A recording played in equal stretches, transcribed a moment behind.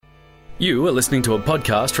You are listening to a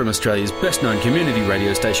podcast from Australia's best-known community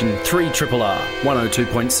radio station, 3RRR,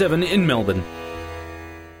 102.7 in Melbourne.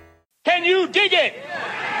 Can you dig it?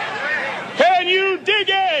 Can you dig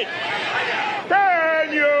it?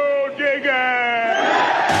 Can you dig it?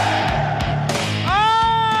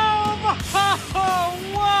 Oh,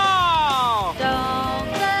 wow!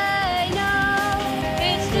 Don't they know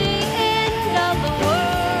it's the end of the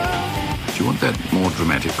world? Do you want that more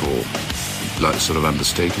dramatic or like sort of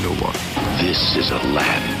understated or what? This is a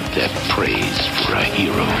land that prays for a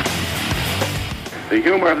hero. The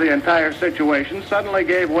humor of the entire situation suddenly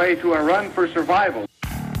gave way to a run for survival.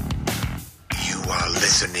 You are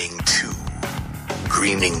listening to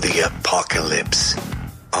Greening the Apocalypse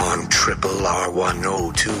on Triple R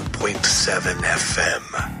 102.7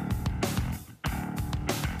 FM.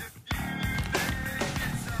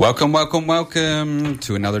 Welcome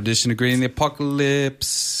to another edition of Greening the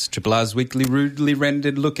Apocalypse. Triple R's weekly rudely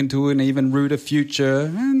rendered look into an even ruder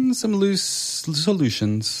future and some loose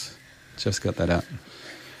solutions. Just got that out.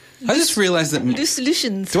 I just realised that... Loose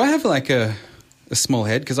solutions. Do I have like a small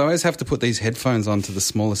head? Because I always have to put these headphones on to the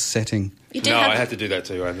smallest setting. I had to do do that.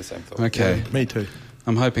 I had the same thought. Okay. Yeah, me too.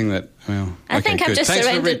 I'm hoping that, well... I think I'm good. just Thanks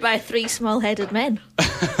surrounded by three small-headed men.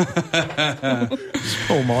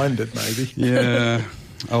 Small-minded, maybe. Yeah.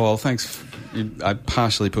 Oh, well, thanks. I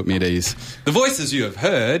partially put me at ease. The voices you have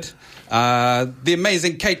heard are the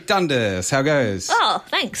amazing Kate Dundas. How goes? Oh,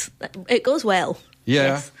 thanks. It goes well. Yeah.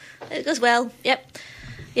 Yes. It goes well, yep.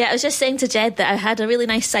 Yeah, I was just saying to Jed that I had a really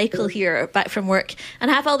nice cycle here back from work,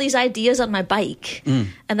 and I have all these ideas on my bike,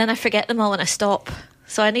 and then I forget them all when I stop.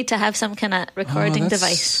 So I need to have some kind of recording that's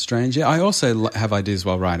device. Strange. Yeah, I also have ideas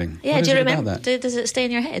while riding. Yeah, what do you is it remember? about that? Does it stay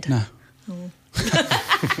in your head? No. Oh.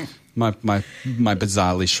 my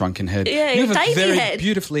bizarrely shrunken head. Yeah, you your have tiny a very head.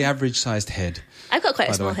 beautifully average-sized head. I've got quite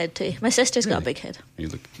a small head too. My sister's got a big head.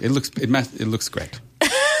 It looks great.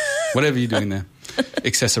 Whatever you're doing there,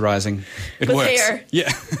 accessorizing, it With works. hair. Yeah,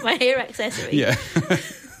 my hair accessory. Yeah.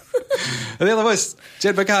 And the other voice,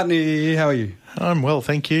 Jed McCartney. How are you? I'm well,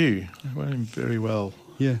 thank you. I'm very well.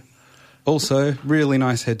 Yeah. Also, really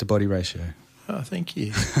nice head-to-body ratio. Oh, thank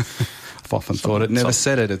you. I've often thought it. Never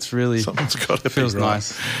said it. It's really something's got to feels be right.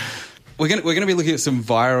 nice. We're going to be looking at some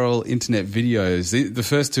viral internet videos. The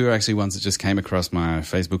first two are actually ones that just came across my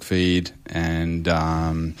Facebook feed, and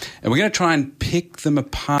we're going to try and pick them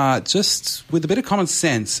apart just with a bit of common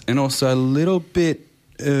sense and also a little bit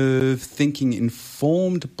of thinking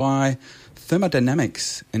informed by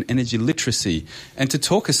thermodynamics and energy literacy. And to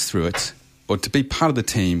talk us through it, or to be part of the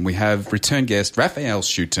team, we have return guest Rafael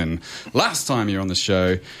Schouten. Last time you were on the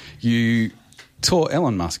show, you taught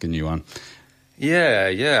Elon Musk a new one. Yeah.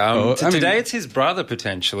 Today it's his brother,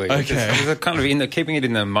 potentially. Okay. There's a kind of keeping it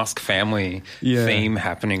in the Musk family theme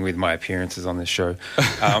happening with my appearances on this show.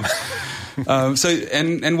 So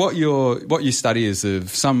what you study is of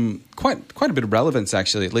some quite a bit of relevance,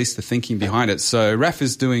 actually, at least the thinking behind it. So Raf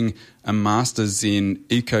is doing a master's in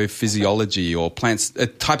ecophysiology, or a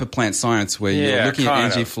type of plant science where you're looking at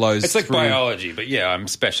energy flows. It's like biology, but I'm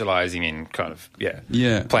specialising in kind of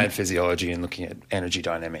plant physiology and looking at energy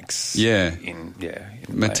dynamics. In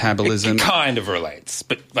metabolism. It kind of relates,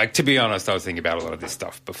 but to be honest, I was thinking about a lot of this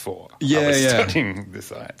stuff before I was studying the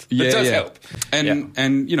science. It does help.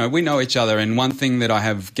 And we know each other, and one thing that I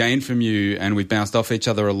have gained from you, and we've bounced off each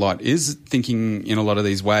other a lot, is thinking in a lot of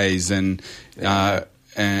these ways. I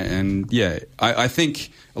think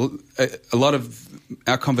a lot of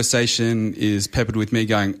our conversation is peppered with me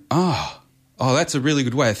going, oh, that's a really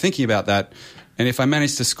good way of thinking about that. And if I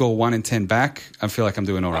manage to score 1 in 10 back, I feel like I'm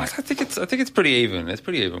doing all right. I think it's pretty even. It's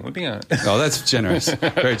pretty even. We're being Oh, that's generous.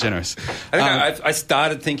 Very generous. I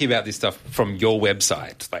started thinking about this stuff from your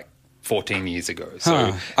website, 14 years ago.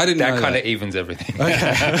 So I didn't know that kind of evens everything.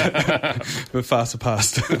 Okay. We're fast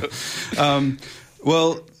past.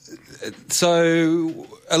 So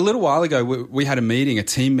a little while ago, we had a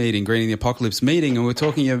team meeting, Greening the Apocalypse meeting, and we were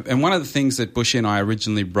talking, and one of the things that Bushy and I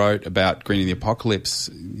originally wrote about Greening the Apocalypse,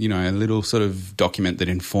 a little sort of document that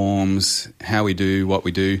informs how we do what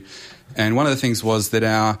we do. And one of the things was that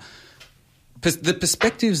the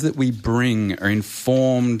perspectives that we bring are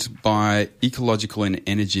informed by ecological and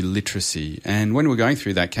energy literacy. And when we were going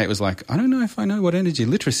through that, Kate was like, I don't know if I know what energy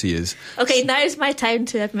literacy is. Okay, now's my time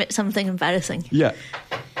to admit something embarrassing. Yeah.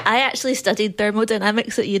 I actually studied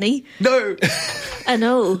thermodynamics at uni. No! I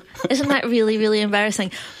know. Isn't that really, really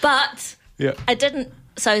embarrassing? But I didn't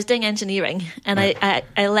So I was doing engineering, and I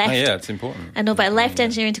left. Oh, yeah, it's important. I know, but I left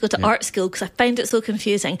engineering to go to art school because I found it so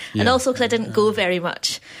confusing, and also because I didn't go very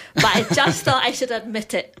much. But I just thought I should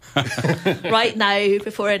admit it right now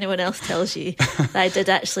before anyone else tells you that I did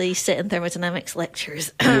actually sit in thermodynamics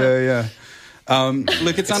lectures. Yeah.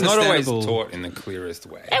 Look, it's not always understandable. taught in the clearest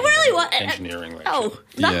way. It really was. Engineering lecture. Oh,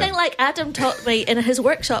 nothing like Adam taught me in his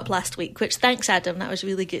workshop last week, which thanks, Adam, that was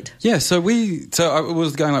really good. Yeah, so I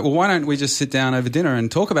was going like, well, why don't we just sit down over dinner and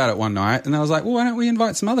talk about it one night? And I was like, well, why don't we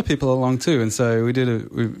invite some other people along too? And so we did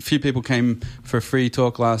a few people came for a free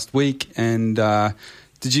talk last week, and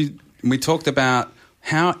we talked about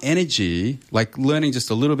how energy, like learning just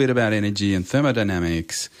a little bit about energy and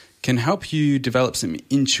thermodynamics, can help you develop some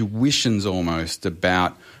intuitions almost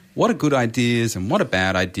about what are good ideas and what are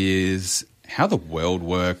bad ideas, how the world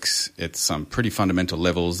works at some pretty fundamental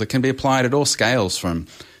levels that can be applied at all scales, from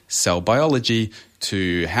cell biology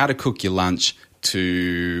to how to cook your lunch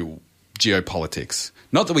to geopolitics.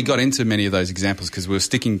 Not that we got into many of those examples because we were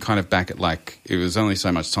sticking kind of back at like it was only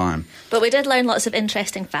so much time. But we did learn lots of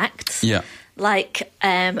interesting facts. Yeah. Like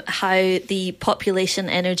how the population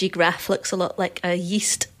energy graph looks a lot like a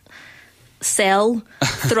yeast cell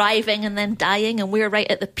thriving and then dying, and we're right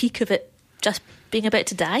at the peak of it just being about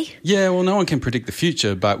to die. Yeah, well, no one can predict the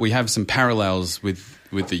future, but we have some parallels with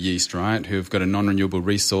the yeast, right? Who've got a non-renewable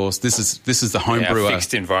resource. This is the home brewer.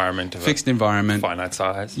 Fixed environment. Finite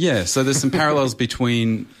size. Yeah, so there's some parallels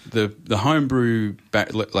between the home brew,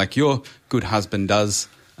 like your good husband does,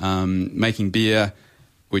 making beer,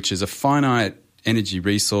 which is a finite energy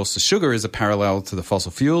resource. The sugar is a parallel to the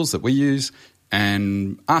fossil fuels that we use,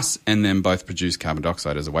 and us and them both produce carbon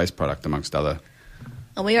dioxide as a waste product, amongst other.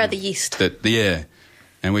 And we are the yeast.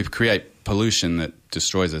 And we create pollution that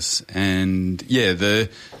destroys us. And yeah, the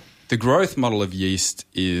growth model of yeast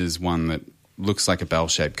is one that looks like a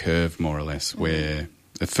bell-shaped curve, more or less, where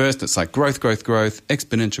at first it's like growth,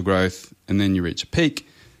 exponential growth, and then you reach a peak,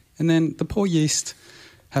 and then the poor yeast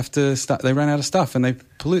have to start. They run out of stuff and they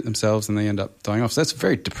pollute themselves and they end up dying off. So that's a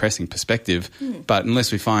very depressing perspective. But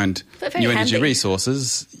unless we find new energy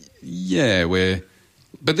resources,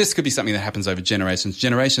 but this could be something that happens over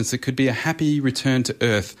generations. It could be a happy return to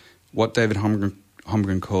Earth, what David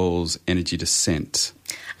Holmgren calls energy descent.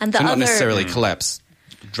 And not necessarily collapse,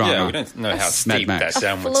 drama. Yeah, we don't know how steep that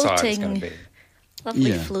downward side is going to be.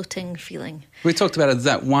 Lovely floating feeling. We talked about it as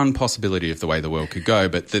that one possibility of the way the world could go,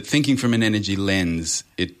 but that thinking from an energy lens,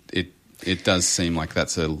 it does seem like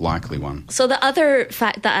that's a likely one. So the other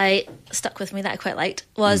fact that stuck with me that I quite liked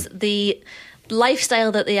was the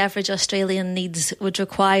lifestyle that the average Australian needs would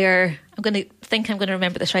require, I'm going to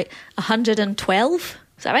remember this right, 112,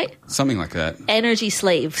 is that right? Something like that. Energy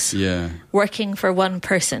slaves working for one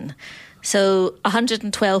person. So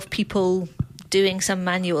 112 people doing some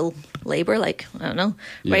manual labour, like, I don't know,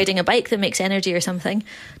 riding a bike that makes energy or something,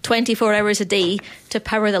 24 hours a day to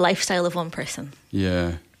power the lifestyle of one person.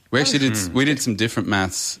 Yeah. We actually did some different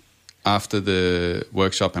maths after the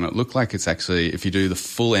workshop, and it looked like it's actually, if you do the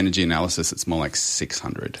full energy analysis, it's more like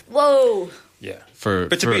 600. Whoa. Yeah.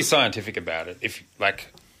 But to be scientific about it, if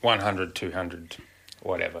like 100, 200,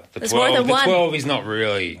 whatever. The 12 is not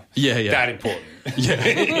really that important.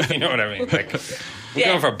 You know what I mean? Like, we're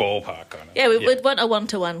going for a ballpark on it. Yeah, we would want a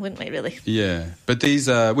 1-to-1, wouldn't we, really? Yeah. But these,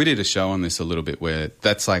 we did a show on this a little bit where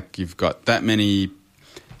that's like you've got that many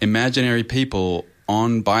imaginary people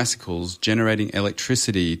on bicycles generating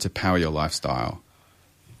electricity to power your lifestyle.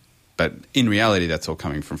 But in reality, that's all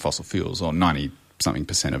coming from fossil fuels, or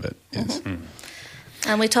 90-something% of it is. Mm-hmm.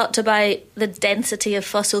 And we talked about the density of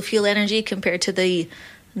fossil fuel energy compared to the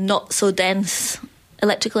not-so-dense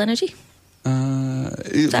electrical energy.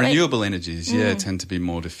 Renewable energies, tend to be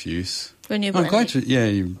more diffuse. Renewable energy.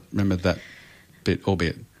 Glad you remembered that bit,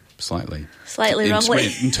 albeit slightly wrongly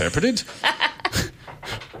interpreted.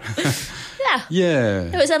 Yeah.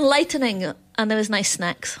 It was enlightening, and there was nice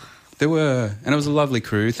snacks. There were, and it was a lovely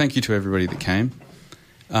crew. Thank you to everybody that came.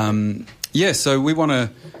 So we want to...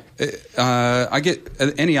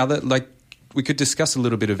 any other... Like, we could discuss a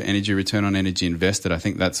little bit of energy return on energy invested. I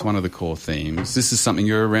think that's one of the core themes. This is something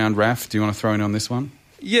you're around, Raf. Do you want to throw in on this one?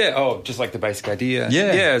 Yeah, just like the basic idea.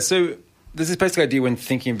 Yeah, so there's this basic idea when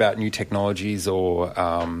thinking about new technologies or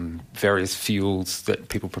various fuels that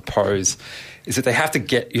people propose, is that you have to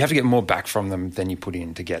get more back from them than you put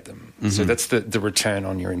in to get them. Mm-hmm. So that's the return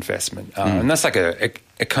on your investment. And that's like a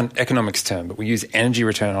economics term, but we use energy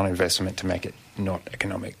return on investment to make it not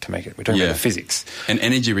economic, to make it. We're talking about the physics. And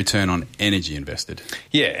energy return on energy invested.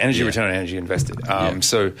 Yeah, energy return on energy invested.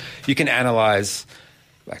 So you can analyze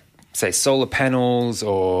say, solar panels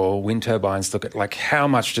or wind turbines, look at like how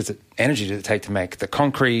much energy does it take to make the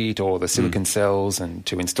concrete or the silicon cells and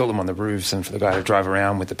to install them on the roofs and for the guy to drive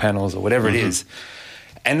around with the panels or whatever it is.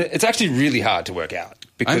 And it's actually really hard to work out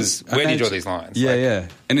because where do you draw these lines? Yeah.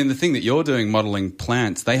 And in the thing that you're doing, modelling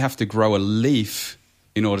plants, they have to grow a leaf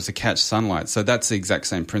in order to catch sunlight. So that's the exact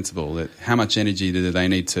same principle, that how much energy do they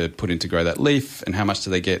need to put in to grow that leaf and how much do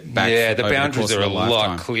they get back? Yeah, the boundaries are a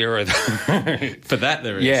lot clearer. For that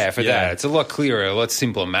there is. Yeah, for that. It's a lot clearer, a lot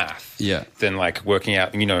simpler math than like working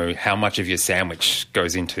out, how much of your sandwich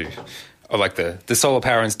goes into... Or like the solar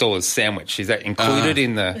power installer's sandwich. Is that included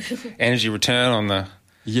in the energy return on the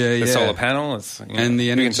solar panel? And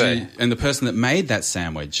the energy and the person that made that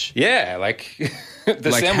sandwich. Yeah, like...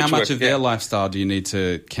 like how much of their lifestyle do you need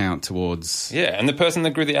to count towards? Yeah, and the person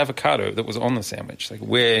that grew the avocado that was on the sandwich, like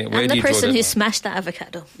where and do you draw the person who line? smashed that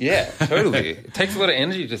avocado. Yeah, totally. It takes a lot of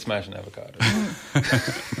energy to smash an avocado.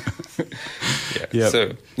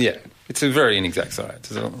 So it's a very inexact science.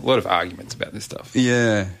 There's a lot of arguments about this stuff.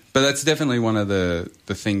 Yeah, but that's definitely one of the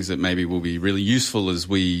things that maybe will be really useful as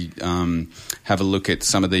we have a look at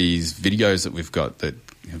some of these videos that we've got that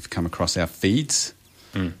have come across our feeds.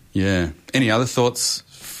 Yeah. Any other thoughts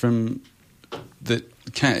from that?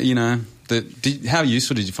 How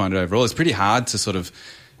useful did you find it overall? It's pretty hard to sort of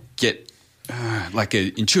get like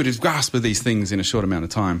an intuitive grasp of these things in a short amount of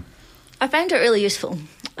time. I found it really useful.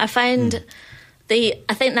 I find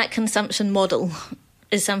I think that consumption model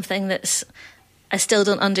is something that's... I still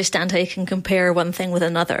don't understand how you can compare one thing with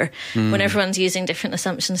another when everyone's using different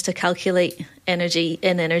assumptions to calculate energy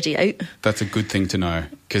in, energy out. That's a good thing to know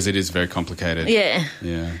because it is very complicated.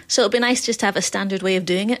 Yeah. So it'd be nice just to have a standard way of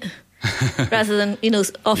doing it rather than,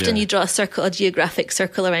 often you draw a geographic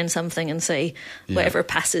circle around something and say whatever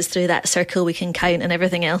passes through that circle we can count and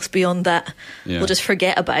everything else beyond that we'll just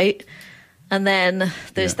forget about. And then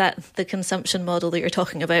there's the consumption model that you're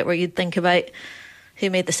talking about where you'd think about who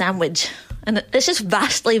made the sandwich. And it's just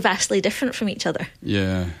vastly, vastly different from each other.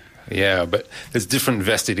 Yeah. Yeah, but there's different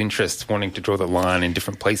vested interests wanting to draw the line in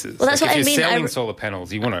different places. Well, that's what I mean. If you're selling solar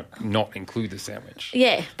panels, you want to not include the sandwich.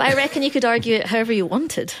 Yeah, but I reckon you could argue it however you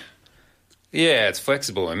wanted. Yeah, it's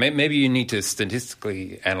flexible. And maybe you need to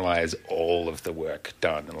statistically analyse all of the work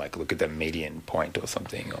done and look at the median point or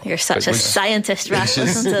something. You're such a scientist, Raf.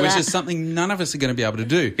 Which is something none of us are going to be able to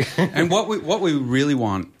do. And what we really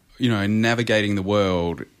want, navigating the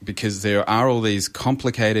world, because there are all these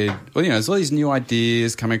complicated, there's all these new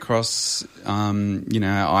ideas coming across, our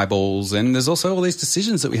eyeballs, and there's also all these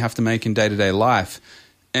decisions that we have to make in day-to-day life.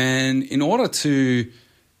 And in order to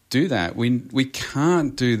do that, we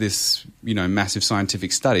can't do this, massive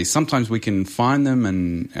scientific studies. Sometimes we can find them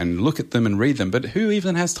and look at them and read them, but who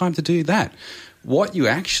even has time to do that? What you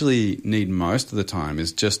actually need most of the time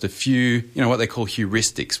is just a few, what they call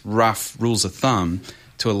heuristics, rough rules of thumb,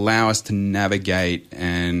 to allow us to navigate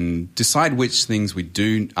and decide which things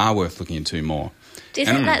are worth looking into more. Do you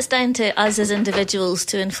think that's down to us as individuals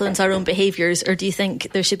to influence our own behaviours, or do you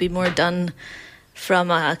think there should be more done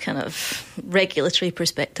from a kind of regulatory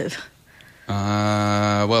perspective?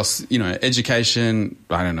 Education,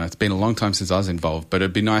 I don't know, it's been a long time since I was involved, but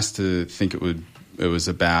it'd be nice to think it was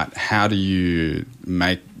about how do you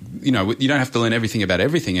make, you don't have to learn everything about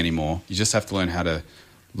everything anymore. You just have to learn how to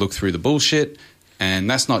look through the bullshit. And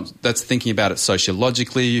that's thinking about it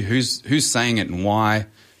sociologically, who's saying it and why,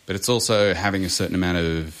 but it's also having a certain amount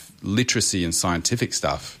of literacy in scientific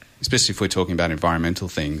stuff, especially if we're talking about environmental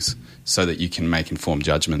things, so that you can make informed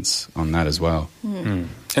judgments on that as well. And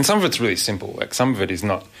some of it's really simple. Like some of it is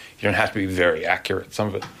not, you don't have to be very accurate. Some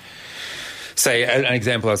of it, say, an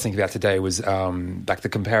example I was thinking about today was the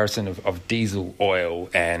comparison of diesel oil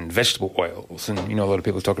and vegetable oils. And, a lot of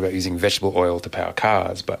people talk about using vegetable oil to power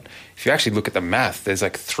cars. But if you actually look at the math, there's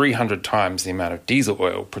 300 times the amount of diesel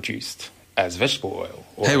oil produced as vegetable oil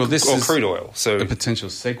or crude oil. So a potential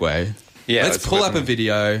segue. Yeah, let's pull up a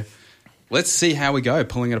video. Let's see how we go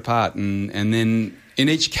pulling it apart. And then in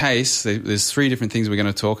each case, there's 3 different things we're going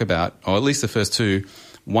to talk about, or at least the first 2.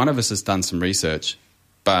 One of us has done some research,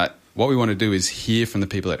 but what we want to do is hear from the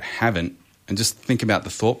people that haven't and just think about the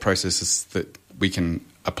thought processes that we can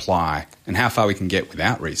apply and how far we can get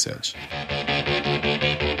without research.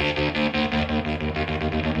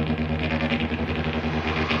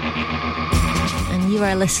 And you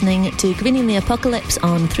are listening to Greening the Apocalypse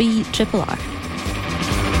on 3RRR.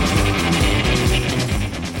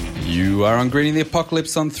 You are on Greening the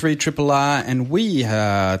Apocalypse on 3RRR, and we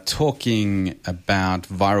are talking about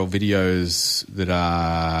viral videos that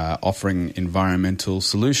are offering environmental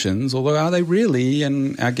solutions, although are they really?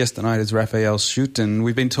 And our guest tonight is Rafael Schouten.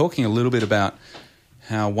 We've been talking a little bit about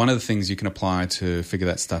how one of the things you can apply to figure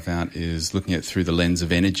that stuff out is looking at it through the lens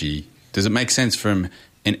of energy. Does it make sense from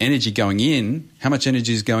an energy going in, how much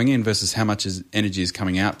energy is going in versus how much energy is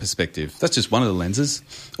coming out perspective? That's just one of the lenses.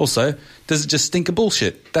 Also, does it just stink of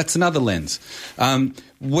bullshit? That's another lens. One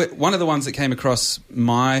of the ones that came across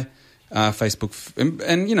my Facebook,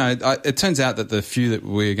 and it turns out that the few that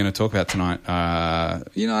we're going to talk about tonight, I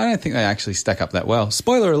don't think they actually stack up that well.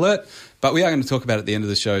 Spoiler alert, but we are going to talk about at the end of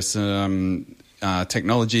the show some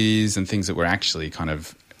technologies and things that we're actually kind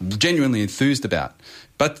of genuinely enthused about.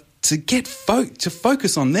 But to get to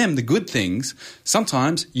focus on them, the good things,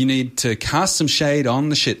 sometimes you need to cast some shade on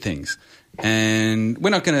the shit things. And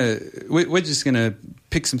we're just going to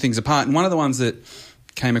pick some things apart. And one of the ones that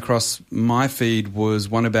came across my feed was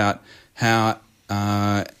one about how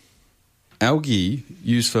algae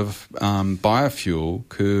used for biofuel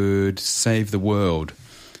could save the world.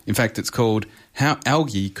 In fact, it's called How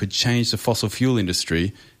Algae Could Change the Fossil Fuel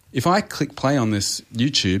Industry. If I click play on this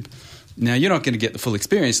YouTube, now you're not going to get the full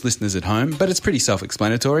experience, listeners at home, but it's pretty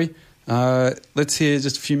self-explanatory. Let's hear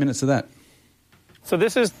just a few minutes of that. So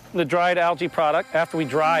this is the dried algae product. After we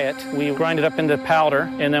dry it, we grind it up into powder,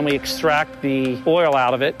 and then we extract the oil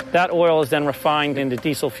out of it. That oil is then refined into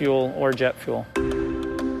diesel fuel or jet fuel.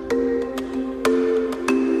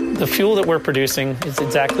 The fuel that we're producing is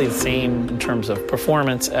exactly the same in terms of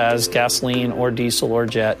performance as gasoline or diesel or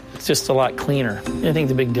jet. It's just a lot cleaner. I think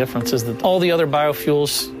the big difference is that all the other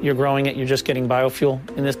biofuels, you're growing it, you're just getting biofuel.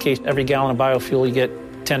 In this case, every gallon of biofuel, you get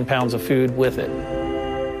 10 pounds of food with it.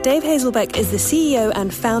 Dave Hazelbeck is the CEO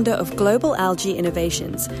and founder of Global Algae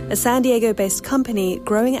Innovations, a San Diego-based company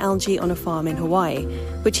growing algae on a farm in Hawaii,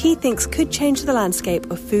 which he thinks could change the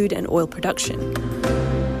landscape of food and oil production.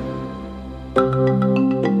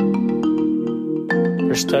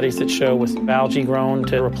 There's studies that show with algae grown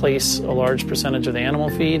to replace a large percentage of the animal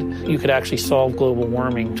feed, you could actually solve global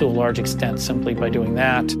warming to a large extent simply by doing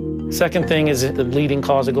that. Second thing is that the leading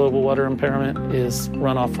cause of global water impairment is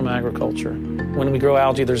runoff from agriculture. When we grow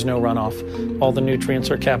algae, there's no runoff. All the nutrients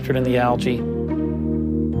are captured in the algae.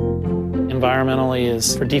 Environmentally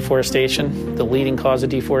is for deforestation. The leading cause of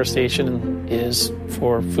deforestation is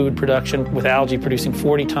for food production. With algae producing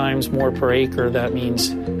 40 times more per acre, that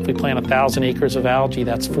means if we plant 1,000 acres of algae,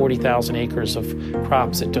 that's 40,000 acres of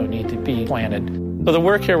crops that don't need to be planted. So the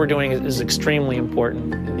work here we're doing is extremely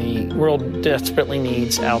important. The world desperately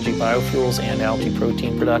needs algae biofuels and algae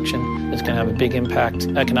protein production. It's going to have a big impact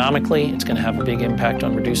economically. It's going to have a big impact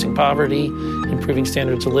on reducing poverty, improving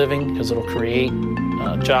standards of living, because it'll create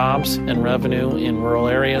jobs and revenue in rural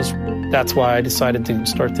areas. That's why I decided to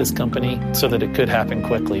start this company, so that it could happen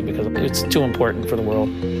quickly, because it's too important for the world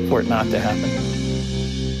for it not to happen.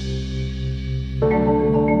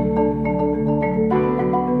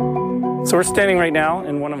 So we're standing right now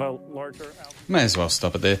in one of our larger... May as well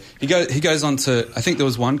stop it there. He goes on to... I think there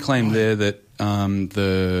was one claim there that what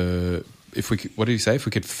did he say? If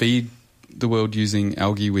we could feed the world using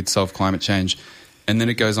algae, we'd solve climate change. And then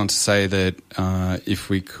it goes on to say that if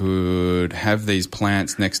we could have these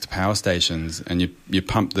plants next to power stations and you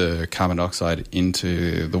pump the carbon dioxide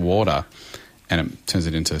into the water and it turns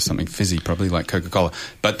it into something fizzy, probably like Coca-Cola.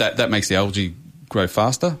 But that makes the algae grow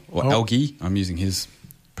faster, or algae. I'm using his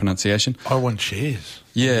pronunciation. I want shares.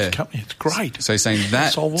 Yeah. This company, it's great. So he's saying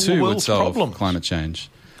that too would solve climate change.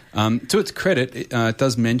 To its credit, it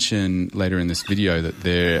does mention later in this video that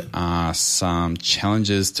there are some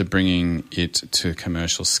challenges to bringing it to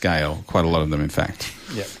commercial scale. Quite a lot of them, in fact.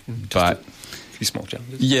 Yeah, but a few small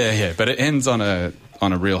challenges. Yeah. But it ends on a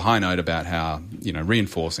real high note about how,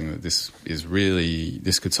 reinforcing that this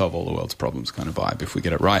could solve all the world's problems kind of vibe if we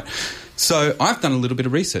get it right. So I've done a little bit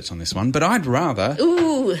of research on this one, but I'd rather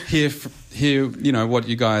hear what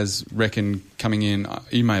you guys reckon coming in.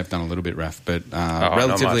 You may have done a little bit, Raf, but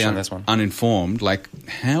relatively uninformed. Like,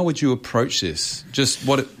 how would you approach this? Just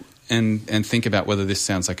and think about whether this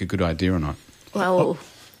sounds like a good idea or not. Well,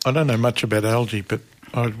 I don't know much about algae, but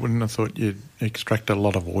I wouldn't have thought you'd extract a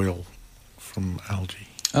lot of oil from algae.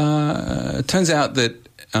 It turns out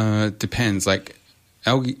that depends. Like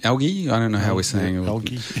algae, I don't know how we're saying it.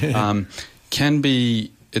 Algae. Can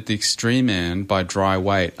be at the extreme end by dry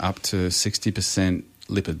weight up to 60%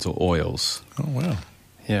 lipids or oils. Oh, wow.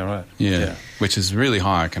 Yeah, right. Yeah, which is really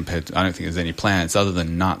high compared to, I don't think there's any plants other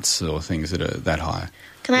than nuts or things that are that high.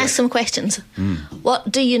 Can I ask some questions? What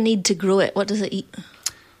do you need to grow it? What does it eat?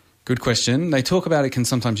 Good question. They talk about it can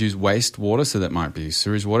sometimes use wastewater, so that might be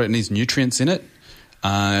sewage water. It needs nutrients in it.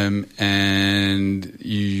 But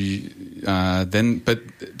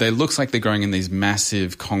it looks like they're growing in these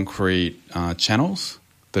massive concrete channels.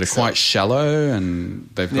 that are quite shallow, and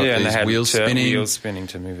they've got and they these had wheels spinning. Wheels spinning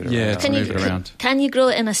to move it around. Yeah, to move it around. Can you grow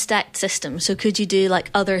it in a stacked system? So could you do like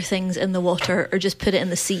other things in the water, or just put it in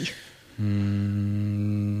the sea?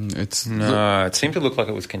 It seemed to look like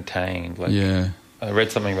it was contained. Like, I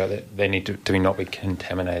read something about it. They need to not be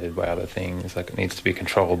contaminated by other things. Like, it needs to be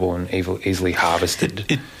controllable and easily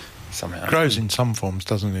harvested somehow. It grows in some forms,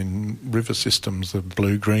 doesn't it? In river systems, the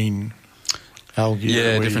blue-green algae.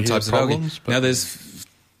 Yeah, different types of algae. Now, there's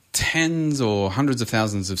tens or hundreds of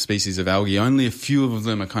thousands of species of algae. Only a few of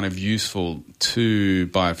them are kind of useful to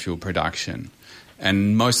biofuel production,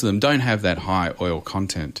 and most of them don't have that high oil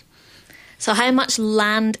content. So how much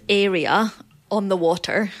land area on the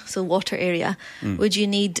water, so water area, would you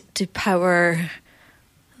need to power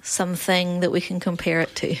something that we can compare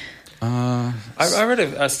it to? I read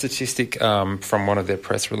a statistic from one of their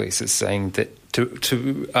press releases saying that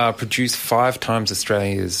to produce 5 times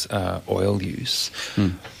Australia's oil use,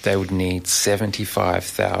 they would need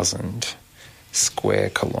 75,000 square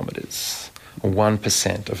kilometres.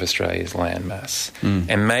 1% of Australia's land mass.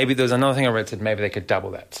 And maybe there's another thing I read said maybe they could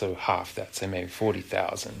double that, so half that, so maybe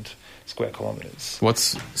 40,000 square kilometres.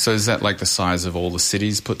 So is that like the size of all the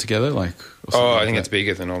cities put together? I think it's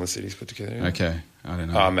bigger than all the cities put together. Okay, I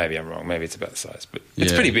don't know. Maybe I'm wrong. Maybe it's about the size, but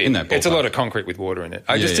it's pretty big. It's a lot of concrete with water in it.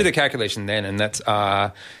 I just did a calculation then, and that's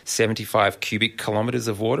 75 cubic kilometres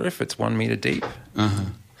of water if it's 1 metre deep.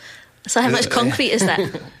 So how much concrete is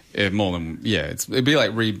that? More than it'd be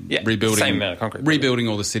like rebuilding same amount of concrete, rebuilding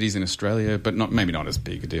all the cities in Australia, but maybe not as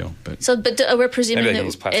big a deal. But we're presuming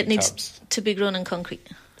that it needs tubs to be grown in concrete.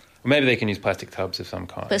 Or maybe they can use plastic tubs of some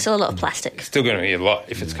kind. But it's still a lot of plastic. It's still going to be a lot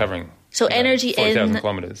if it's covering. So energy 40,000 in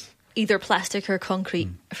kilometres. Either plastic or concrete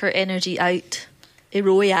for energy out.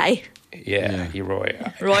 Eroi. Eroi.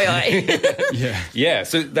 Yeah.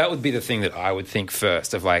 So that would be the thing that I would think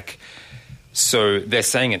first of like. So they're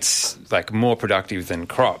saying it's like more productive than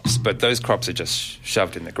crops, but those crops are just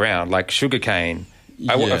shoved in the ground. Like sugarcane,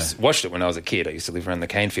 I watched it when I was a kid. I used to live around the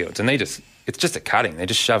cane fields, and it's just a cutting. They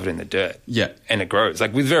just shove it in the dirt, and it grows.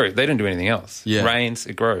 Like they don't do anything else. Yeah. Rains,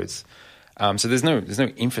 it grows. So there's no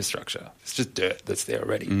infrastructure. It's just dirt that's there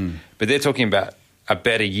already. But they're talking about a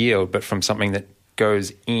better yield, but from something that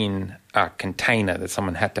goes in a container that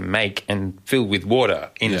someone had to make and fill with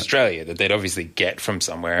water in Australia that they'd obviously get from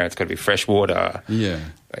somewhere. It's got to be fresh water. Yeah.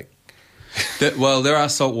 There are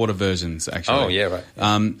saltwater versions, actually. Oh, yeah,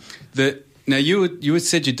 right. Now, you had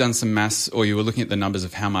said you'd done some maths, or you were looking at the numbers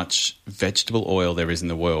of how much vegetable oil there is in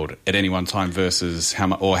the world at any one time versus how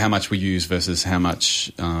much we use versus how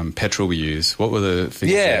much petrol we use. What were the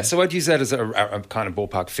figures? Yeah, so I'd use that as a kind of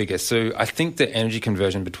ballpark figure. So I think the energy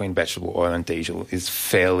conversion between vegetable oil and diesel is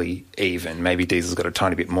fairly even. Maybe diesel's got a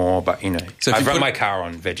tiny bit more, but, so I've run my car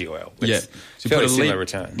on veggie oil. It's so you put a similar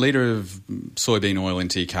return. Litre of soybean oil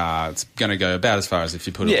into your car, it's going to go about as far as if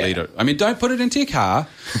you put a litre. I mean, don't put it into your car,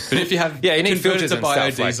 but if you have... you need filters to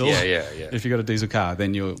biodiesel. Like, if you've got a diesel car,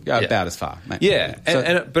 then you'll go about as far. Mate.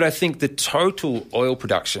 Yeah, but I think the total oil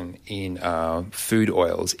production in food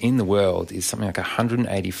oils in the world is something like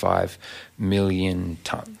 185 million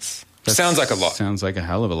tonnes. Sounds like a lot. Sounds like a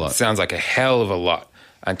hell of a lot. Sounds like a hell of a lot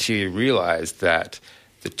until you realise that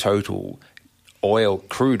the total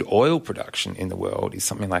crude oil production in the world is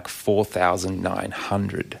something like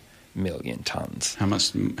 4,900 million tonnes.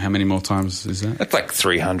 How many more times is that? That's like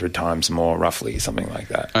 300 times more, roughly, something like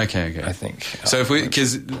that. Okay. I think. So it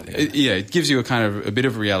gives you a bit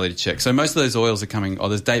of a reality check. So most of those oils are coming.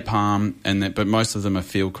 There's date palm, but most of them are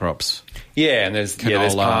field crops. Yeah, and there's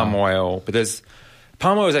palm oil, but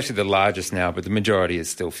palm oil is actually the largest now, but the majority is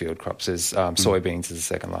still field crops. There's soybeans is the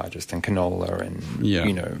second largest, and canola, and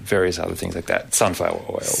various other things like that. Sunflower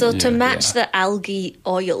oil. So to match the algae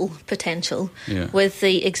oil potential with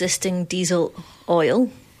the existing diesel oil,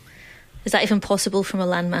 is that even possible from a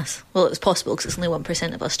landmass? Well, it's possible because it's only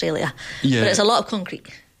 1% of Australia, but it's a lot of concrete.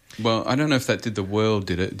 Well, I don't know if that did the world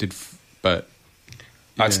but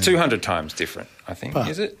it's 200 times different. I think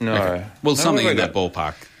is it? No. Okay. Well, something in that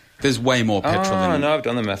ballpark. There's way more petrol than... No, I've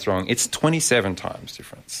done the math wrong. It's 27 times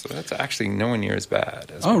difference. So that's actually nowhere near as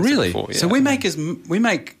bad as really? Before. Yeah. So we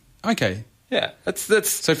make... Okay. Yeah, that's...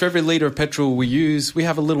 So for every litre of petrol we use, we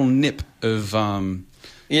have a little nip of... a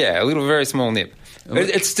little very small nip.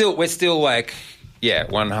 We're still like...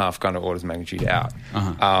 1.5 kind of orders of magnitude out.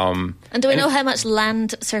 And do we know how much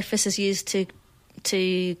land surface is used to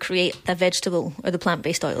create the vegetable or the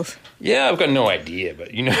plant-based oils? Yeah, I've got no idea, but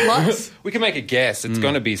what? We can make a guess. It's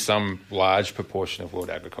going to be some large proportion of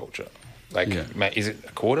world agriculture. Is it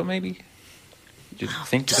a quarter maybe? Do you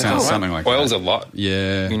think sounds something like oil's that? a lot.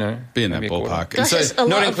 Yeah, be in that ballpark. Gosh, so,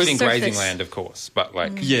 not including grazing land, of course, but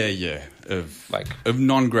like of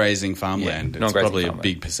non-grazing farmland. It's probably a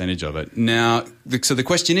big percentage of it. Now, so the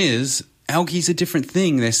question is, algae is a different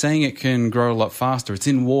thing. They're saying it can grow a lot faster. It's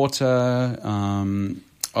in water.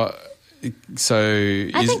 I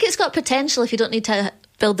think it's got potential if you don't need to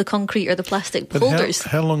build the concrete or the plastic boulders.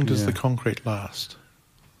 How long does the concrete last?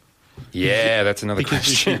 Yeah, that's another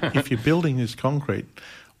question. If you're building this concrete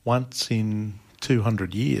once in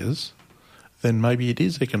 200 years, then maybe it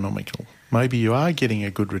is economical. Maybe you are getting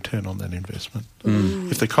a good return on that investment.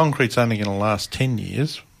 If the concrete's only going to last 10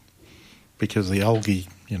 years because the algae,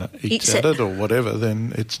 eats at it or whatever,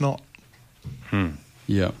 then it's not.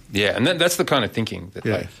 Yeah. Yeah, and that's the kind of thinking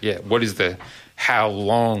that, what is how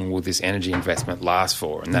long will this energy investment last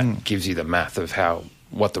for? And that gives you the math of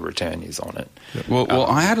what the return is on it. Well,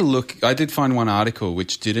 I had a look. I did find one article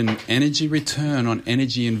which did an energy return on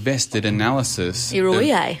energy invested analysis.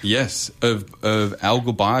 Yes, of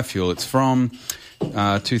algal biofuel. It's from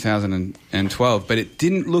 2012, but it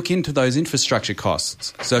didn't look into those infrastructure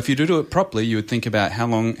costs. So if you do it properly, you would think about how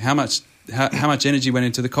much energy went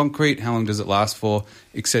into the concrete, how long does it last for,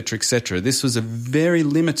 etc., etc. This was a very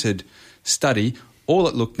limited study. All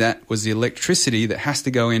it looked at was the electricity that has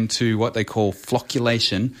to go into what they call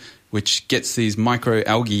flocculation, which gets these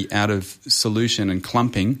microalgae out of solution and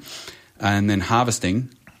clumping, and then harvesting,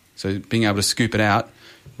 so being able to scoop it out,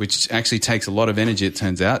 which actually takes a lot of energy, it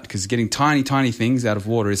turns out, because getting tiny, tiny things out of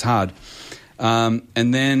water is hard. And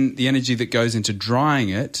then the energy that goes into drying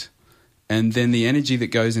it, and then the energy that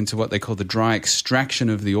goes into what they call the dry extraction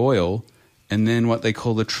of the oil, and then what they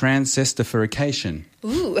call the transesterification,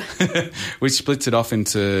 which splits it off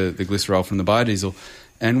into the glycerol from the biodiesel.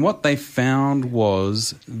 And what they found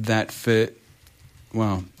was that you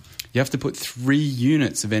have to put 3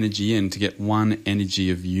 units of energy in to get 1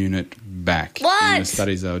 energy of unit back. What? In the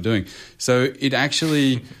studies they were doing. So it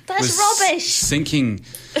actually was rubbish.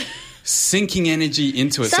 Sinking energy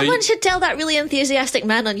into it. Someone should tell that really enthusiastic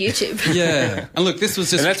man on YouTube. Yeah. And look, this was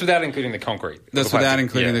just... And that's without including the concrete. That's without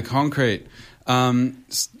including the concrete.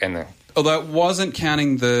 Although it wasn't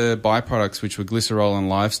counting the byproducts, which were glycerol and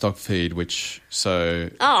livestock feed, which you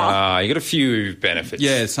got a few benefits.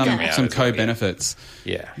 Yeah, some co-benefits.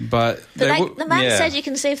 Yeah. But the man said you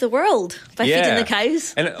can save the world by feeding the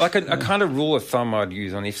cows. And a kind of rule of thumb I'd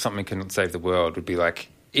use on if something can save the world would be like,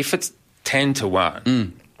 if it's 10 to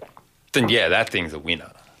 1, then that thing's a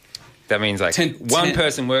winner. That means one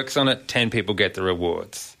person works on it, 10 people get the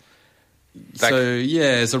rewards.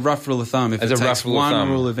 As a rough rule of thumb, if it takes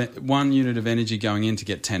one unit of energy going in to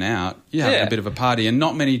get 10 out, you have a bit of a party. And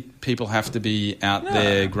not many people have to be out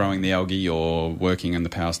there growing the algae or working in the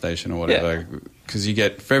power station or whatever, because you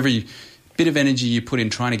get, for every bit of energy you put in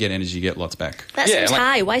trying to get energy, you get lots back. That seems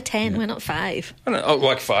high. Why 10? Why not 5? I don't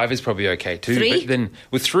know, 5 is probably okay too. 3? But then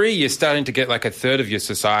with 3, you're starting to get a third of your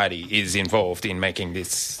society is involved in making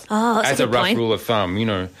this as a rough rule of thumb,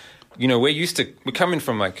 we're coming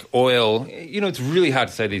from oil. It's really hard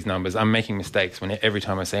to say these numbers. I'm making mistakes every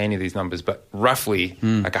time I say any of these numbers, but roughly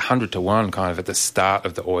 100 to 1 kind of at the start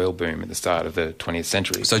of the oil boom at the start of the 20th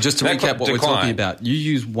century. So just to recap what we're talking about, you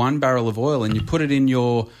use 1 barrel of oil and you put it in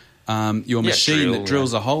your machine that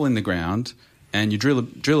drills a hole in the ground, and you drill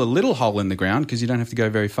a little hole in the ground because you don't have to go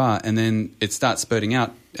very far, and then it starts spurting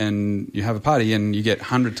out, and you have a party, and you get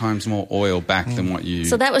 100 times more oil back than what you...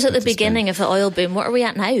 So that was at the beginning of the oil boom. What are we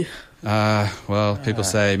at now? People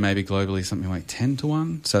say maybe globally something like 10 to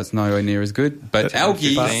 1, so it's nowhere near as good. But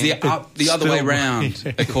algae is the other way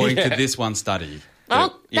round, according to this one study.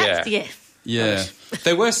 Well, that's... Yeah.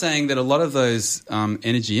 They were saying that a lot of those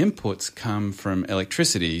energy inputs come from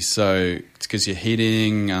electricity, so it's because you're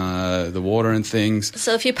heating the water and things.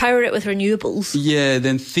 So if you power it with renewables... Yeah,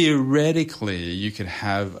 then theoretically you could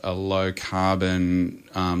have a low-carbon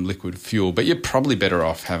liquid fuel, but you're probably better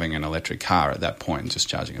off having an electric car at that point and just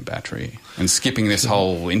charging a battery and skipping this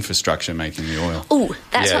whole infrastructure making the oil. Oh,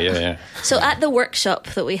 that's So at the workshop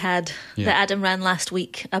that we had, that Adam ran last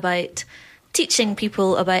week about... teaching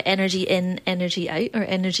people about energy in, energy out, or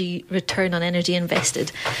energy return on energy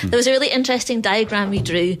invested. There was a really interesting diagram we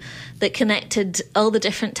drew that connected all the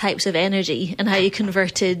different types of energy and how you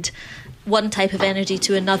converted one type of energy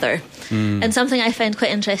to another. And something I found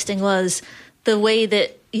quite interesting was the way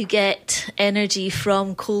that you get energy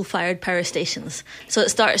from coal-fired power stations. So it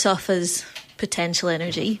starts off as potential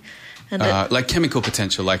energy. And like chemical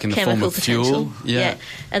potential, like in the form of fuel. Yeah.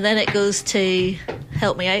 And then it goes to,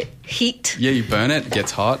 help me out, heat. Yeah, you burn it, it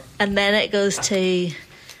gets hot. And then it goes to...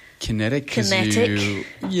 Kinetic.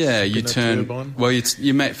 You turn... Turbine. Well,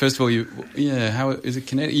 you make... First of all, how is it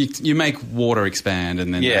kinetic? You make water expand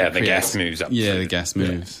and then... the gas moves up. Yeah, the gas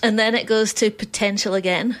moves. And then it goes to potential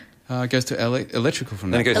again. It goes to electrical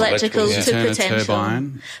from Then that. it goes to Electrical yeah. to Turn a potential.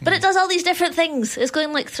 turbine. But it does all these different things. It's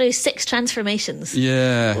going like through 6 transformations.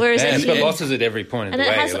 Yeah. Whereas And if it's got you- losses at every point of and the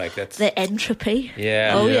it way. has Like that's the entropy.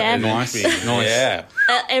 yeah. Oh, yeah. Nice. Yeah.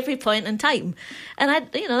 At every point in time. And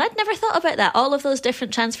I'd never thought about that, all of those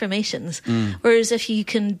different transformations. Whereas if you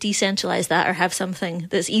can decentralize that or have something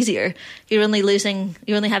that's easier, you're only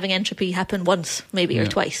having entropy happen once, maybe, or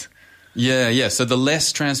twice. Yeah. So the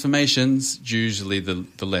less transformations, usually the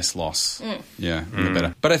less loss. Yeah, the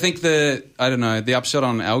better. But I think the upshot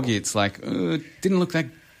on algae, it's like, it didn't look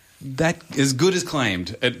that as good as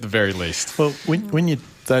claimed, at the very least. Well, when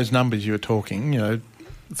those numbers you were talking,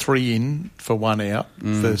 3 in for 1 out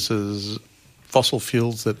versus fossil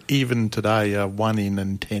fuels that even today are 1 in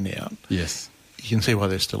and 10 out. Yes. You can see why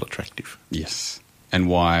they're still attractive. Yes. And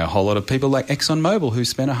why a whole lot of people like ExxonMobil, who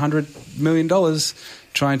spent $100 million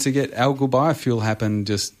trying to get algal biofuel happen,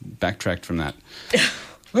 just backtracked from that.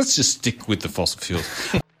 Let's just stick with the fossil fuels.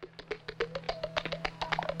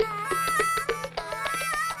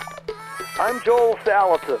 I'm Joel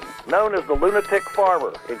Salatin, known as the Lunatic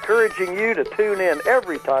Farmer, encouraging you to tune in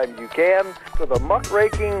every time you can to the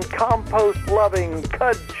muckraking, compost-loving,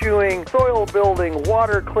 cud-chewing, soil-building,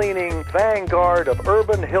 water-cleaning vanguard of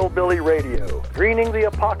urban hillbilly radio. Greening the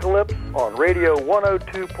Apocalypse on Radio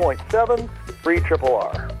 102.7,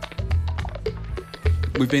 3RRR.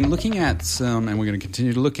 We've been looking at some, and we're going to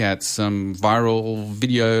continue to look at some viral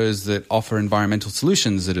videos that offer environmental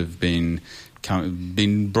solutions that have been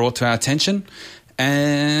brought to our attention.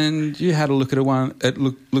 And you had a look at one,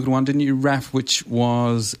 didn't you, Raf, which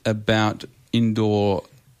was about indoor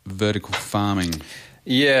vertical farming.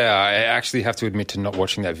 Yeah, I actually have to admit to not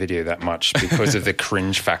watching that video that much because of the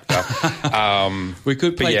cringe factor. We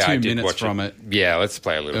could play 2 minutes from it. Yeah, let's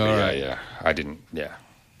play a little bit. Right. Yeah. I didn't, yeah.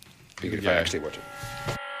 Be good if I actually watch it.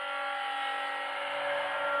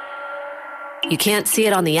 You can't see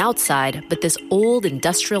it on the outside, but this old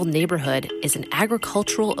industrial neighborhood is an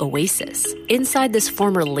agricultural oasis. Inside this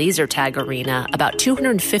former laser tag arena, about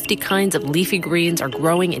 250 kinds of leafy greens are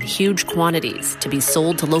growing in huge quantities to be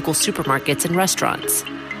sold to local supermarkets and restaurants.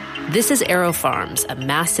 This is Aero Farms, a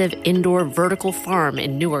massive indoor vertical farm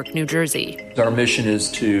in Newark, New Jersey. Our mission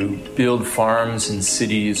is to build farms in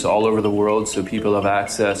cities all over the world so people have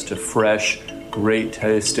access to fresh, great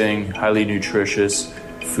tasting, highly nutritious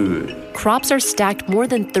food. Crops are stacked more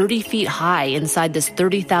than 30 feet high inside this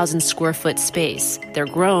 30,000 square foot space. They're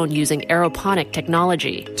grown using aeroponic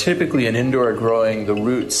technology. Typically in indoor growing, the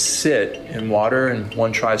roots sit in water and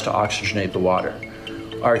one tries to oxygenate the water.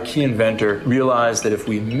 Our key inventor realized that if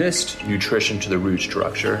we missed nutrition to the root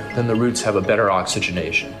structure, then the roots have a better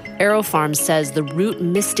oxygenation. AeroFarm says the root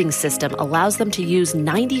misting system allows them to use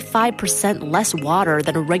 95% less water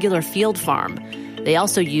than a regular field farm. They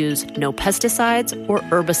also use no pesticides or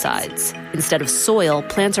herbicides. Instead of soil,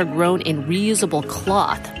 plants are grown in reusable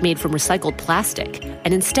cloth made from recycled plastic.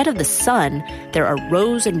 And instead of the sun, there are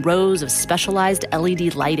rows and rows of specialized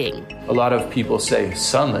LED lighting. A lot of people say,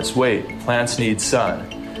 sunless, wait, plants need sun.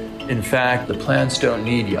 In fact, the plants don't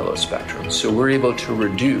need yellow spectrum, so we're able to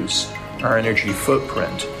reduce our energy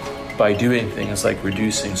footprint by doing things like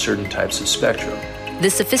reducing certain types of spectrum.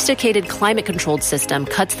 This sophisticated climate-controlled system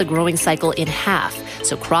cuts the growing cycle in half,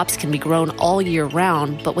 so crops can be grown all year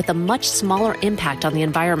round, but with a much smaller impact on the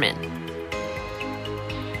environment.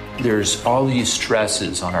 There's all these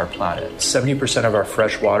stresses on our planet. 70% of our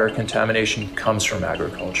freshwater contamination comes from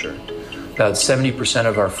agriculture. About 70%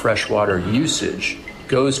 of our freshwater usage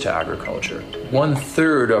goes to agriculture.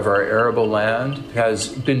 1/3 of our arable land has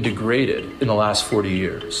been degraded in the last 40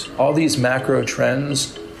 years. All these macro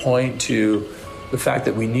trends point to the fact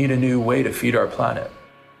that we need a new way to feed our planet.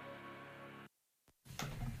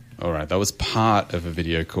 All right, that was part of a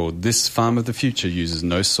video called This Farm of the Future Uses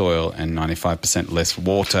No Soil and 95% Less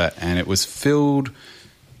Water, and it was filled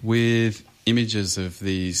with images of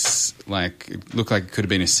these, like, it looked like it could have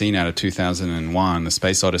been a scene out of 2001, The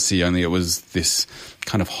Space Odyssey, only it was this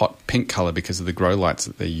kind of hot pink colour because of the grow lights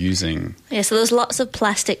that they're using. Yeah, so there's lots of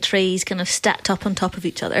plastic trays kind of stacked up on top of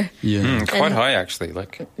each other. Yeah. Quite high, actually,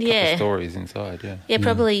 like a couple of stories inside, yeah. Yeah,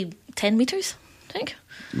 probably 10 metres, I think.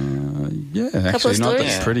 Yeah, actually, not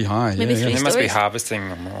that's pretty high. Maybe yeah, three They must be stories. harvesting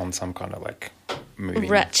them on some kind of, like, moving...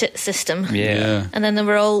 ratchet system. Yeah. And then they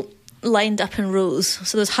were all lined up in rows.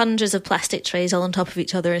 So there's hundreds of plastic trays all on top of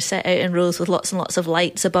each other set out in rows with lots and lots of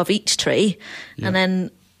lights above each tray. Yeah. And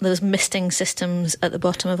then there's misting systems at the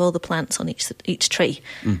bottom of all the plants on each tray.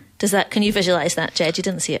 Does that? Can you visualise that, Jed? You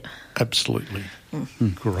didn't see it. Absolutely.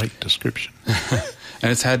 Great description.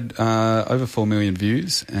 And it's had over 4 million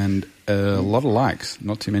views and a lot of likes,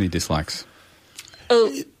 not too many dislikes. Oh,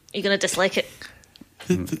 you're going to dislike it.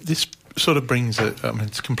 This sort of brings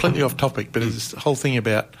it's completely off topic, but it's the whole thing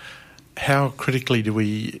about how critically do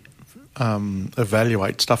we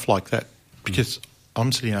evaluate stuff like that? Because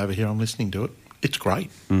I'm sitting over here, I'm listening to it. It's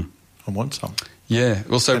great. I want some. Yeah.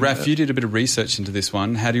 Well, so Raf, you did a bit of research into this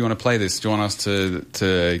one. How do you want to play this? Do you want us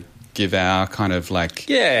to give our kind of like...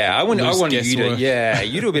 Yeah, I want you guesswork?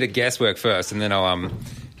 you do a bit of guesswork first, and then I'll...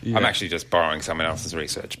 I'm actually just borrowing someone else's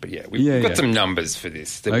research, but we've got some numbers for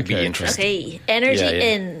this that would be interesting. Okay, energy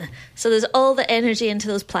in. So there's all the energy into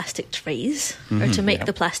those plastic trays, or to make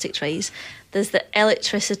the plastic trays. There's the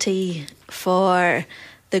electricity for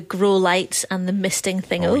the grow lights and the misting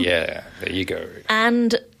thingo. Oh, yeah, there you go.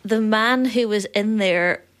 And the man who was in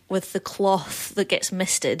there with the cloth that gets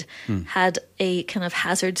misted had a kind of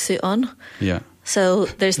hazard suit on. Yeah. So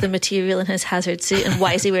there's the material in his hazard suit, and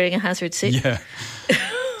why is he wearing a hazard suit? Yeah.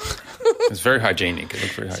 It's very hygienic. It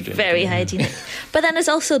looks very hygienic. Very hygienic. But then there's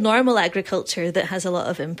also normal agriculture that has a lot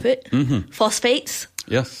of input. Phosphates.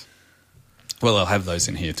 Yes. Well, they'll have those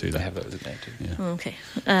in here too. They have those in there too. Yeah. Okay.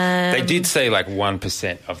 They did say like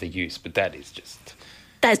 1% of the use, but that is just...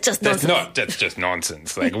 That's just nonsense. That's just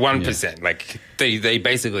nonsense. Like 1%. Like they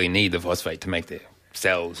basically need the phosphate to make their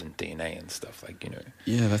cells and DNA and stuff. Like, you know.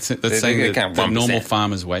 Yeah, that's it. That's saying that normal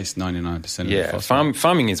farmers waste 99% of the phosphate.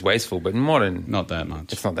 Farming is wasteful, but modern... Not that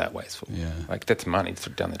much. It's not that wasteful. Yeah. Like, that's money to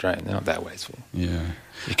down the drain. They're not that wasteful. Yeah.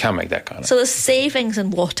 You can't make that kind of... So there's savings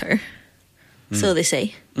in water, so they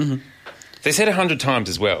say. They said 100 times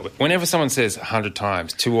as well. But whenever someone says 100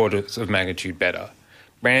 times, 2 orders of magnitude better,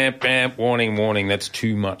 bam, bam, warning, warning, that's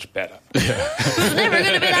too much better. It's never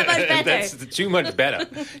going to be that much better. That's too much better.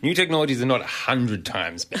 New technologies are not 100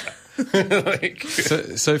 times better.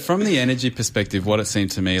 So from the energy perspective, what it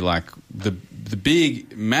seemed to me like the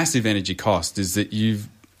big, massive energy cost is that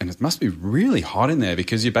and it must be really hot in there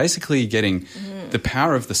because you're basically getting the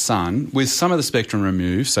power of the sun with some of the spectrum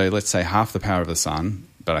removed. So let's say half the power of the sun,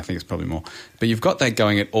 but I think it's probably more. But you've got that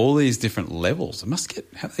going at all these different levels.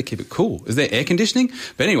 How do they keep it cool? Is there air conditioning?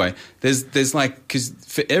 But anyway, there's like, because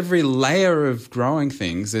for every layer of growing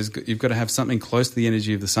things, you've got to have something close to the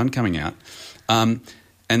energy of the sun coming out.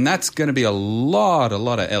 And that's going to be a lot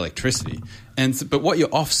of electricity. But what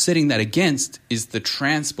you're offsetting that against is the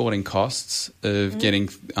transporting costs of getting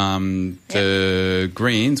the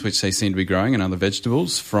greens, which they seem to be growing, and other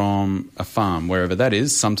vegetables from a farm, wherever that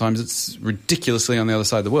is. Sometimes it's ridiculously on the other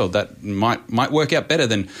side of the world. That might work out better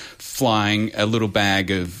than flying a little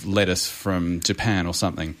bag of lettuce from Japan or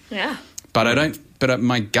something. Yeah. But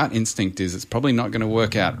my gut instinct is it's probably not going to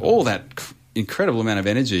work out. All that incredible amount of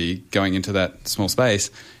energy going into that small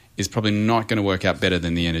space is probably not going to work out better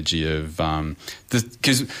than the energy of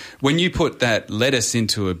because when you put that lettuce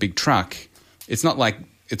into a big truck, it's not like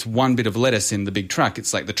it's one bit of lettuce in the big truck.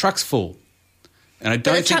 It's like the truck's full. And I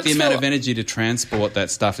don't think the amount of energy to transport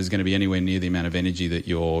that stuff is going to be anywhere near the amount of energy that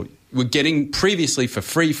we're getting previously for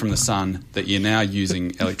free from the sun that you're now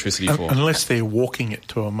using electricity for. Unless they're walking it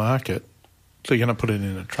to a market. So you're going to put it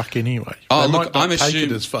in a truck anyway. Oh, they look, might not I'm take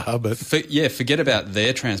assuming it as far, but forget about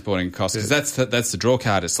their transporting costs because that's the draw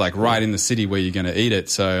card. It's like right in the city where you're going to eat it.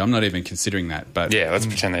 So I'm not even considering that. But let's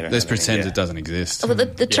pretend they don't. Let's pretend it doesn't exist. Well,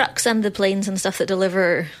 the trucks and the planes and stuff that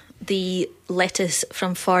deliver the lettuce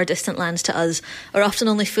from far distant lands to us are often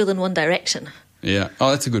only full in one direction. Yeah. Oh,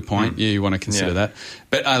 that's a good point. Yeah, you want to consider that.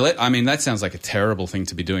 But I mean, that sounds like a terrible thing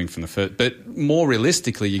to be doing from the first. But more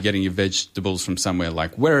realistically, you're getting your vegetables from somewhere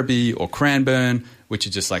like Werribee or Cranbourne, which are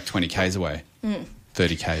just like 20 k's away,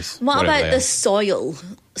 30 k's. What about the soil?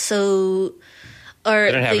 So,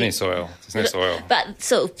 they don't have any soil. There's no soil.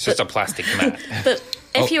 It's just a plastic mat. But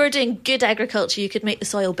if you were doing good agriculture, you could make the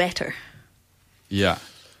soil better. Yeah.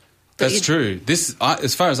 That's true. This,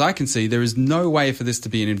 as far as I can see, there is no way for this to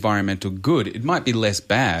be an environmental good. It might be less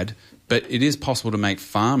bad, but it is possible to make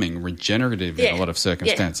farming regenerative in a lot of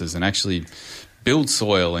circumstances and actually build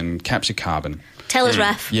soil and capture carbon. Tell us,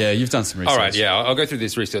 Raf. Yeah, you've done some research. All right, I'll go through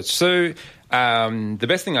this research. So the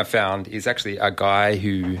best thing I found is actually a guy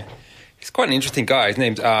he's quite an interesting guy. His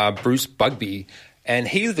name's Bruce Bugby. And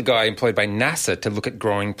he's the guy employed by NASA to look at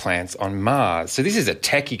growing plants on Mars. So this is a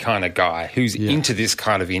techie kind of guy who's into this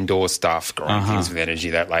kind of indoor stuff, growing things with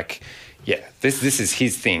energy that this is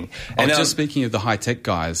his thing. And just speaking of the high-tech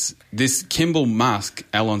guys, this Kimball Musk,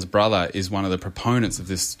 Elon's brother, is one of the proponents of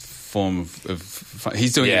this form of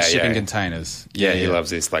he's doing it in shipping containers. Yeah, he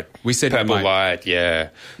loves this, like we said purple light,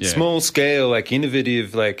 small scale, like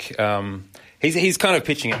innovative, like He's kind of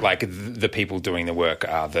pitching it like the people doing the work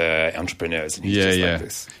are the entrepreneurs. And he's just like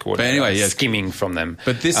this But anyway, skimming from them.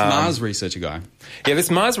 But this Mars researcher guy. Yeah,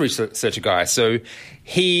 this Mars researcher guy. So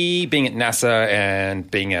he, being at NASA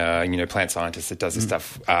and being a plant scientist that does this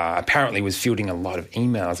stuff, apparently was fielding a lot of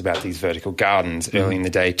emails about these vertical gardens early in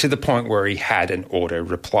the day, to the point where he had an auto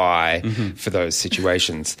reply for those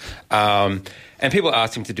situations. And people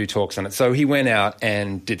asked him to do talks on it. So he went out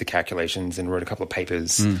and did the calculations and wrote a couple of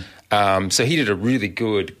papers. So he did a really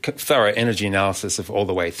good, thorough energy analysis of all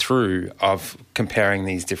the way through of comparing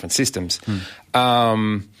these different systems.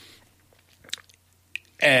 And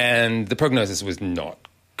the prognosis was not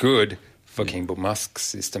good for Kimball Musk's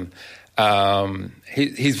system.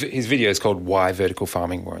 His video is called "Why Vertical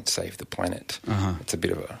Farming Won't Save the Planet." It's a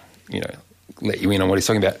bit of a, let you in on what he's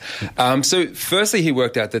talking about. So firstly, he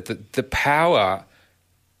worked out that the power,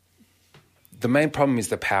 the main problem is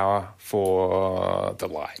the power for the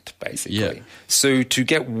light, basically. Yeah. So to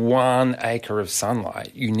get 1 acre of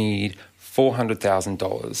sunlight, you need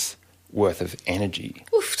 $400,000 worth of energy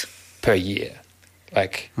per year.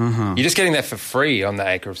 Like, you're just getting that for free on the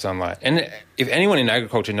acre of sunlight. And if anyone in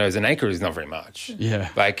agriculture knows, an acre is not very much. Yeah.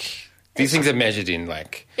 Like, these things are measured in,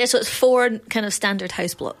 like... Yeah, so it's 4 kind of standard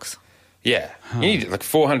house blocks. Yeah. You need, like,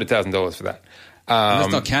 $400,000 for that. And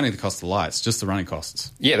that's not counting the cost of the lights, just the running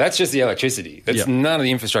costs. Yeah, that's just the electricity. That's none of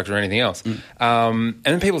the infrastructure or anything else. And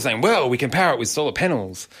then people are saying, well, we can power it with solar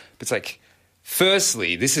panels. But it's like,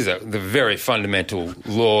 firstly, this is the very fundamental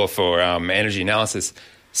law for energy analysis.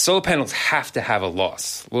 Solar panels have to have a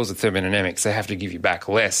loss. Laws of thermodynamics, they have to give you back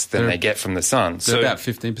less than they get from the sun. They're about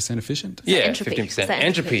 15% efficient? Yeah, entropy? 15%.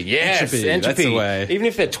 Entropy, yes. Entropy, that's the way. Even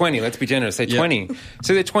if they're 20, let's be generous, say 20.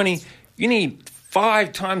 So they're 20, you need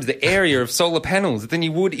 5 times the area of solar panels than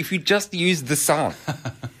you would if you just used the sun.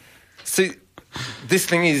 So this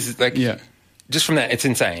thing is like, just from that, it's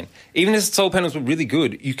insane. Even if solar panels were really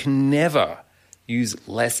good, you can never use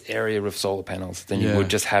less area of solar panels than you would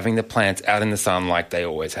just having the plants out in the sun like they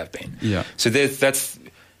always have been. Yeah. So that's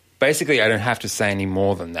basically, I don't have to say any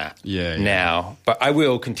more than that now, but I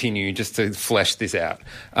will continue just to flesh this out.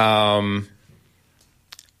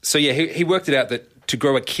 He worked it out that to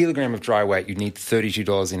grow a kilogram of dry weight, you need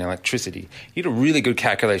 $32 in electricity. He did a really good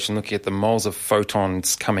calculation looking at the moles of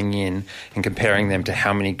photons coming in and comparing them to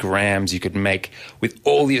how many grams you could make, with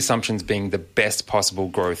all the assumptions being the best possible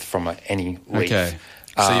growth from any leaf. Okay.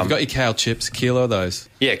 So you've got your kale chips, kilo of those.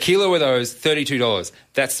 Yeah, kilo of those, $32.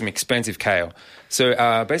 That's some expensive kale.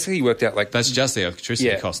 So basically he worked out like... That's just the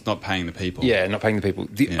electricity cost, not paying the people. Yeah, not paying the people.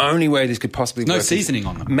 The only way this could possibly work... No seasoning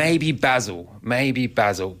on them. Maybe basil.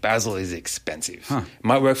 Basil is expensive.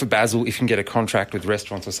 Might work for basil if you can get a contract with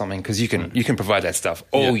restaurants or something, because you can provide that stuff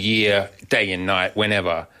all year, day and night,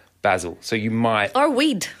 whenever, basil. So you might... Or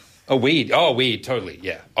weed. Weed, totally,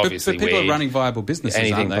 yeah. Obviously, but people weed. are running viable businesses,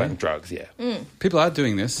 Anything aren't they? but drugs, yeah. People are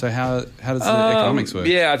doing this, so how does the economics work?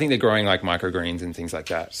 Yeah, I think they're growing like microgreens and things like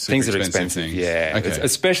that. Things that are expensive, things. yeah. Okay.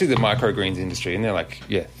 Especially the microgreens industry, and they're like,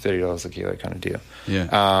 $30 a kilo kind of deal.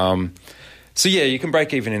 Yeah. So you can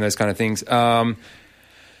break even in those kind of things. But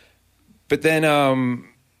then,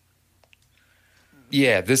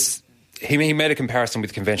 this... He made a comparison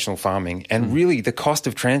with conventional farming, and really the cost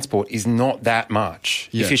of transport is not that much.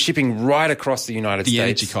 Yeah. If you're shipping right across the United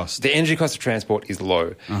States... The energy cost of transport is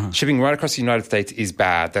low. Shipping right across the United States is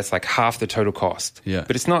bad. That's like half the total cost. Yeah.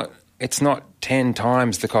 But it's not 10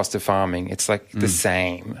 times the cost of farming. It's like the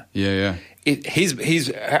same. Yeah.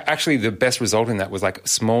 He's actually the best result in that was like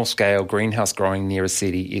small-scale greenhouse growing near a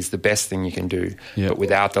city is the best thing you can do, but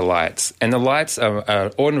without the lights. And the lights are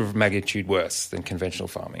an order of magnitude worse than conventional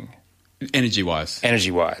farming. Energy-wise?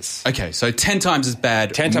 Energy-wise. Okay, so 10 times as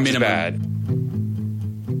bad. 10 times minimum. as bad.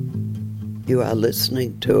 You are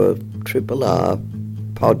listening to a Triple R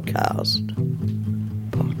podcast.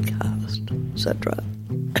 Is that right?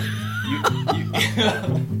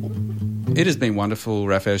 It has been wonderful,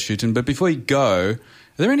 Rafael Schouten, but before you go, are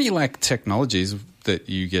there any technologies that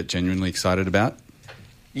you get genuinely excited about?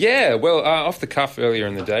 Yeah, well, off the cuff earlier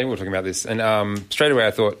in the day, we were talking about this, and straight away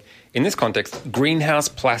I thought, in this context, greenhouse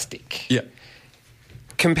plastic. Yeah.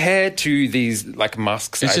 Compared to these,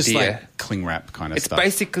 Musk's it's idea... It's just like cling wrap kind of stuff. It's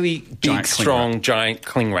basically big, strong, giant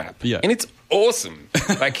cling wrap. Yeah. And it's awesome.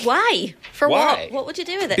 Why? For why? what? What would you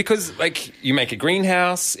do with it? Because, you make a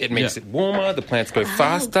greenhouse, it makes it warmer, the plants grow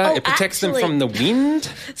faster, it protects them from the wind,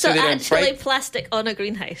 so they don't break. Plastic on a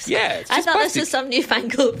greenhouse. Yeah, it's I just thought plastic. this was some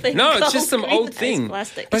newfangled thing. No, it's just some old greenhouse thing.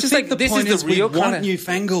 Plastic. But It's just the this point is the real we want kind of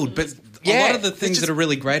newfangled, but a lot of the things that are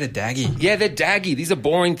really great are daggy. Yeah, they're daggy. These are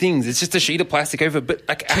boring things. It's just a sheet of plastic over. But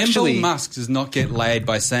like, actually, Kimball Musk does not get laid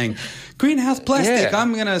by saying greenhouse plastic.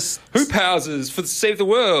 I'm gonna hoop houses for save the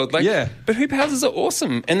world. Like, but hoop houses are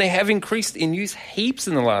awesome, and they have increased in use heaps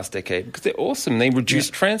in the last decade because they're awesome. They reduce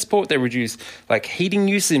transport. They reduce like heating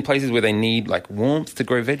use in places where they need like warmth to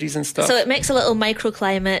grow veggies and stuff. So it makes a little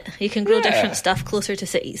microclimate. You can grow different stuff closer to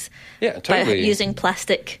cities. Yeah, totally. By using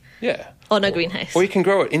plastic. Yeah. On a greenhouse. Or you can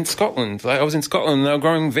grow it in Scotland. Like I was in Scotland and they were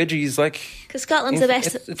growing veggies like... Because Scotland's the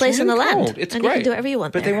best place in the land. It's and great. You can do whatever you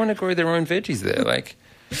want But there. they want to grow their own veggies there. Like,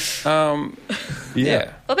 What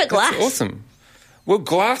about glass? That's awesome. Well,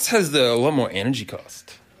 glass has a lot more energy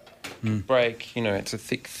cost. Break, it's a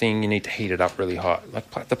thick thing. You need to heat it up really hot.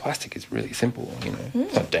 Like the plastic is really simple,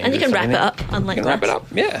 It's not dangerous. And you can wrap it up, unlike you can glass. wrap it up,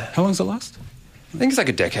 yeah. How long does it last? I think it's like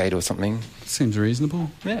a decade or something. Seems reasonable.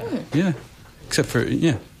 Yeah. Yeah. Except for,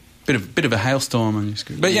 bit of a hailstorm on your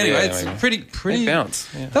screen. But anyway, it's pretty... Big bounce.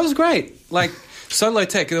 Yeah. That was great. Like, so low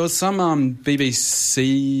tech. There was some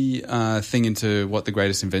BBC thing into what the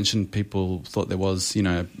greatest invention people thought there was,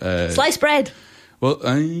 Sliced bread. Well,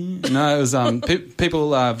 no, it was people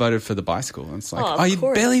voted for the bicycle. And it's like, you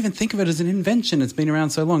barely even think of it as an invention. It's been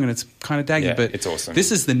around so long and it's kind of daggy. But it's awesome.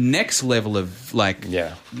 This is the next level of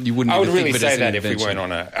you wouldn't. I would even really think of it say as that an if we invention. weren't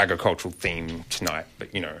on an agricultural theme tonight,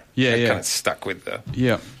 but kind of stuck with the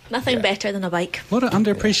Nothing better than a bike. A lot of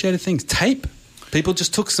underappreciated things. Tape. People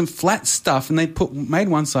just took some flat stuff and they made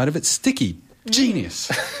one side of it sticky. Genius.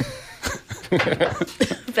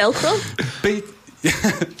 Velcro.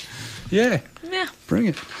 Yeah.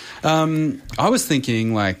 Brilliant. I was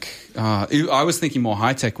thinking I was thinking more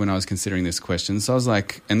high tech when I was considering this question. So I was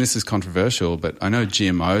like, and this is controversial, but I know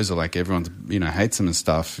GMOs are like everyone's hates them and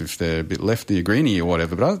stuff if they're a bit lefty or greeny or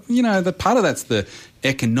whatever. But the part of that's the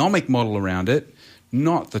economic model around it,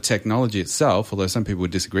 not the technology itself. Although some people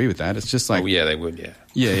would disagree with that. It's just like, they would,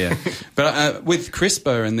 yeah. But with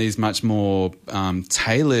CRISPR and these much more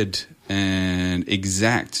tailored and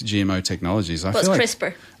exact GMO technologies, I What's feel like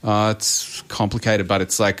CRISPR? It's complicated, but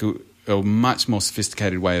it's like a much more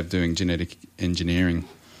sophisticated way of doing genetic engineering.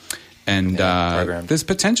 And there's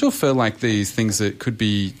potential for like these things that could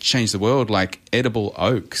change the world, like edible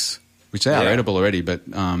oaks, which they are edible already, but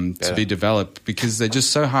to be developed because they're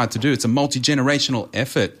just so hard to do. It's a multi-generational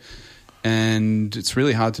effort, and it's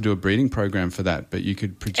really hard to do a breeding program for that. But you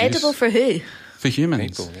could produce Edible for who? For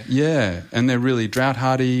humans. People, and they're really drought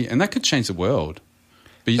hardy, and that could change the world.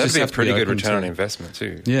 But you That'd just be a have to pretty good open return to on investment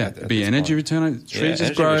too. Yeah, it'd be energy return on trees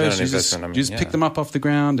just grow. You just pick them up off the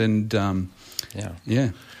ground and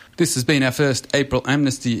This has been our first April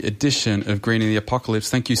Amnesty edition of Greening the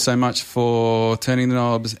Apocalypse. Thank you so much for turning the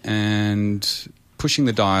knobs and pushing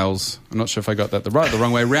the dials. I'm not sure if I got that the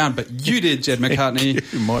wrong way around, but you did, Jed McCartney.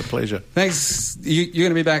 My pleasure. Thanks. You're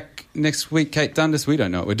going to be back next week, Kate Dundas. We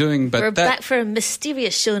don't know what we're doing, but we're back for a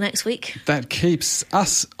mysterious show next week. That keeps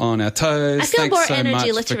us on our toes. I feel Thanks more so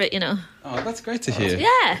energy much literate, Oh, that's great to hear.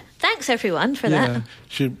 Yeah, thanks everyone for that.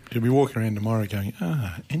 You'll be walking around tomorrow going,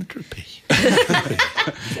 entropy.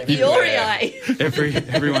 Fiori.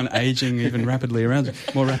 Everyone aging even more rapidly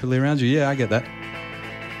around you. Yeah, I get that.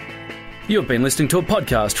 You've been listening to a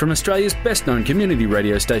podcast from Australia's best-known community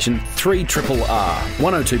radio station, 3RRR,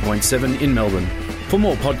 102.7 in Melbourne. For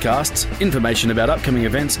more podcasts, information about upcoming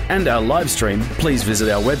events and our live stream, please visit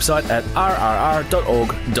our website at rrr.org.au.